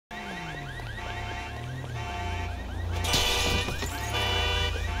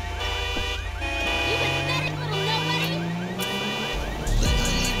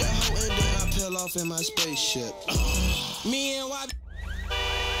off in my spaceship. Me and Y.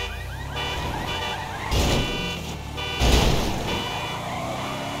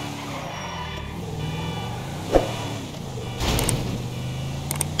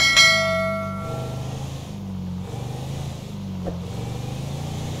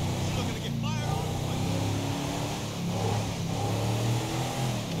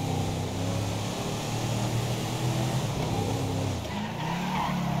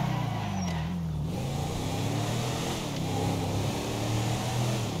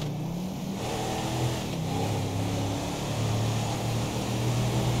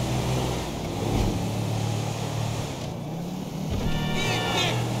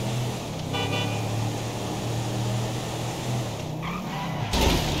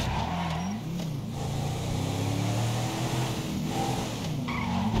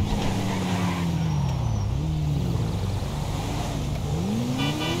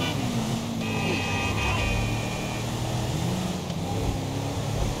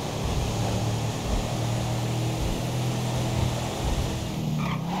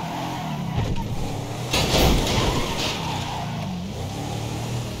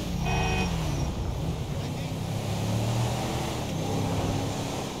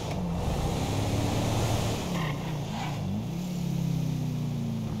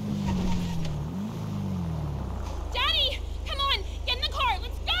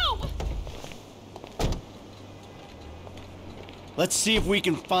 Let's see if we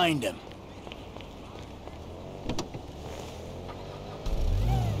can find him.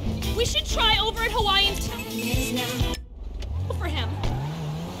 We should try over at Hawaiian's for him.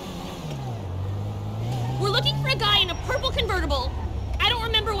 We're looking for a guy in a purple convertible. I don't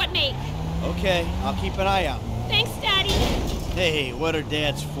remember what make. Okay, I'll keep an eye out. Thanks, Daddy. Hey, what are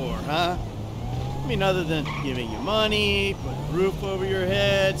dads for, huh? I mean, other than giving you money, putting a roof over your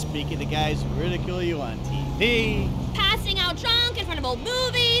head, speaking to guys who ridicule you on TV. Passing out drunk in front of old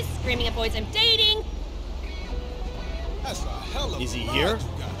movies, screaming at boys I'm dating. That's a hell of Is he here?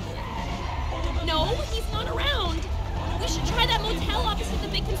 No, he's not around. We should try that motel opposite the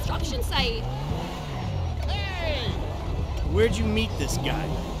big construction site. Hey! Where'd you meet this guy?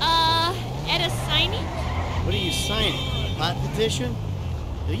 At a signing? What are you signing? A pot petition?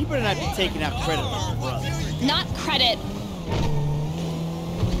 You better not be taking out credit on your brother. Not credit.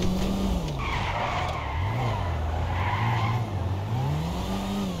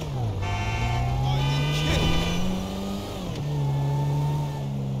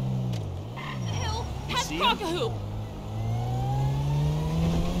 Hoop.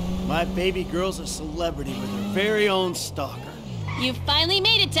 My baby girl's a celebrity with her very own stalker. You finally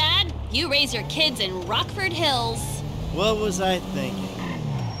made it, Dad. You raise your kids in Rockford Hills. What was I thinking?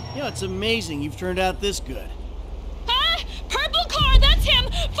 You know, it's amazing you've turned out this good. Huh? Purple car, that's him!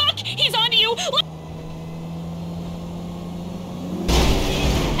 Fuck, he's onto you!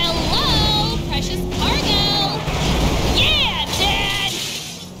 Hello, precious cargo! Yeah, Dad!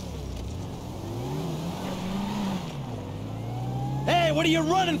 Hey, what are you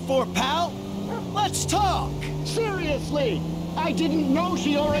running for, pal? Let's talk! Seriously! I didn't know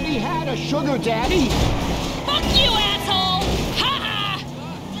she already had a sugar daddy! Fuck you, asshole! Ha ha!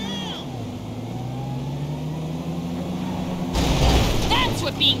 That's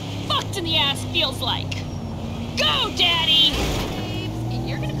what being fucked in the ass feels like! Go, Daddy!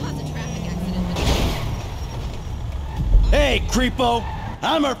 You're gonna cause a traffic accident. Hey, creepo!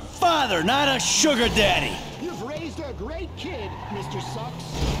 I'm her father, not a sugar daddy! You've raised a great kid, Mr. Sucks.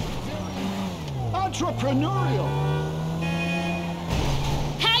 Entrepreneurial!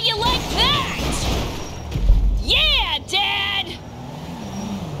 How you like that? Yeah, Dad!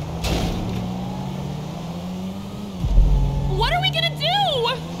 What are we gonna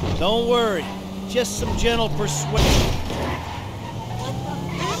do? Don't worry. Just some gentle persuasion.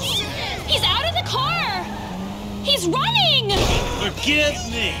 He's out of the car! He's running! Forgive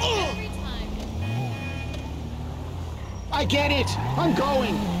me! I get it! I'm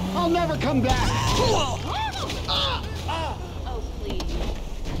going! I'll never come back! Oh, please.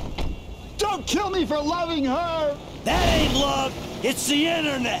 Don't kill me for loving her! That ain't love, it's the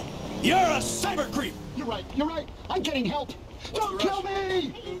internet! You're a cyber creep! You're right. I'm getting help! Don't kill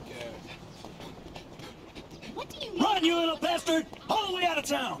me! What do you mean? Run, you little bastard! All the way out of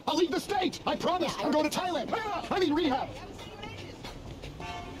town! I'll leave the state! I promise! I'm going to Thailand! I mean rehab!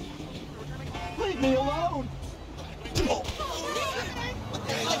 Leave me alone! Oh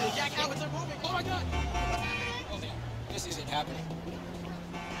my God! This isn't happening.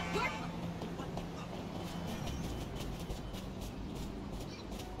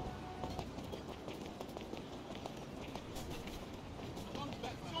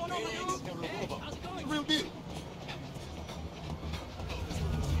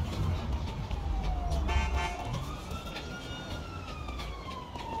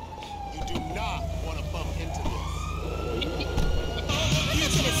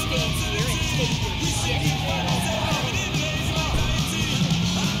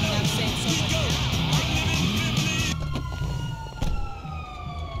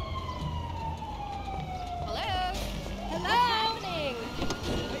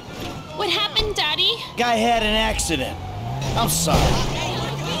 Guy had an accident. I'm sorry.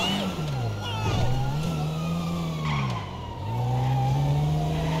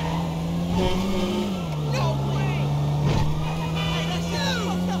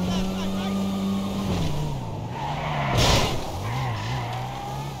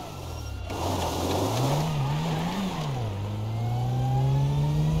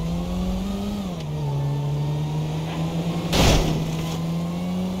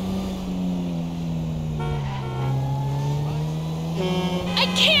 I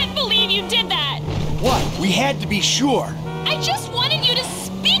can't believe you did that! What? We had to be sure. I just wanted you to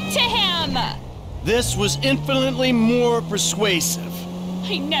speak to him! This was infinitely more persuasive.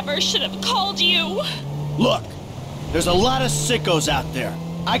 I never should have called you. Look, there's a lot of sickos out there.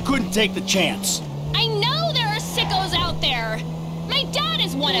 I couldn't take the chance. I know there are sickos out there. My dad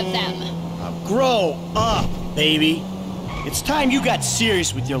is one of them. Now grow up, baby. It's time you got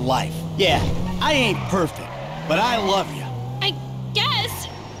serious with your life. Yeah, I ain't perfect, but I love you. I guess.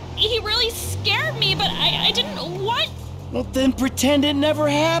 He really scared me, but I didn't want... Well, then pretend it never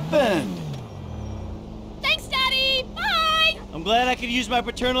happened. Thanks, Daddy! Bye! I'm glad I could use my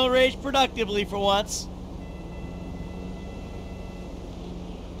paternal rage productively for once.